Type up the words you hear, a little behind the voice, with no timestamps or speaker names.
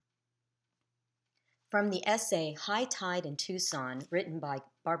From the essay High Tide in Tucson, written by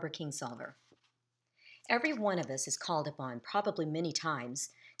Barbara Kingsolver. Every one of us is called upon, probably many times,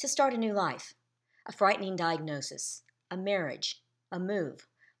 to start a new life. A frightening diagnosis, a marriage, a move,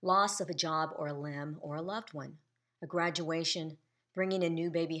 loss of a job or a limb or a loved one, a graduation, bringing a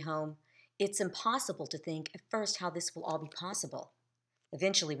new baby home. It's impossible to think at first how this will all be possible.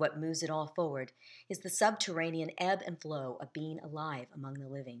 Eventually, what moves it all forward is the subterranean ebb and flow of being alive among the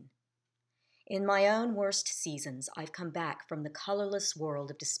living. In my own worst seasons, I've come back from the colorless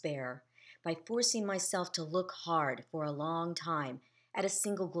world of despair by forcing myself to look hard for a long time at a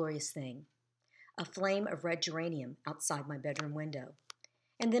single glorious thing, a flame of red geranium outside my bedroom window,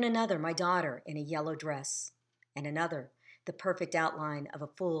 and then another, my daughter in a yellow dress, and another, the perfect outline of a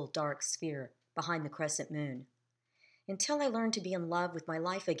full dark sphere behind the crescent moon, until I learned to be in love with my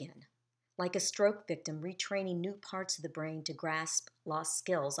life again. Like a stroke victim retraining new parts of the brain to grasp lost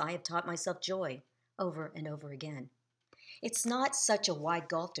skills, I have taught myself joy over and over again. It's not such a wide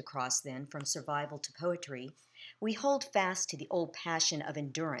gulf to cross, then, from survival to poetry. We hold fast to the old passion of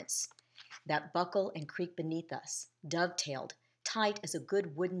endurance that buckle and creak beneath us, dovetailed, tight as a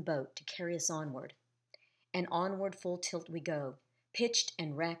good wooden boat to carry us onward. And onward full tilt we go, pitched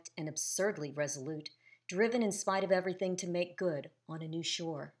and wrecked and absurdly resolute, driven in spite of everything to make good on a new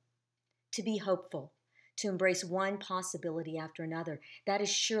shore. To be hopeful, to embrace one possibility after another, that is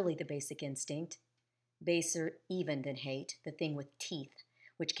surely the basic instinct. Baser even than hate, the thing with teeth,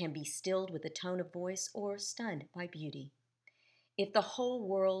 which can be stilled with a tone of voice or stunned by beauty. If the whole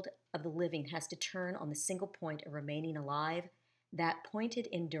world of the living has to turn on the single point of remaining alive, that pointed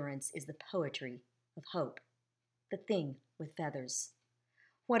endurance is the poetry of hope, the thing with feathers.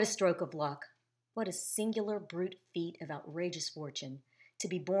 What a stroke of luck! What a singular brute feat of outrageous fortune to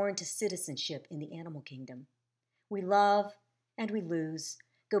be born to citizenship in the animal kingdom. We love and we lose,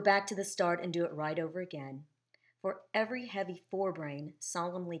 go back to the start and do it right over again. For every heavy forebrain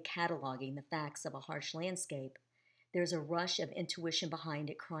solemnly cataloging the facts of a harsh landscape, there's a rush of intuition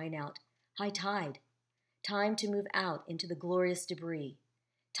behind it crying out, high tide, time to move out into the glorious debris,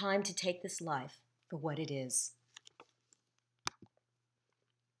 time to take this life for what it is.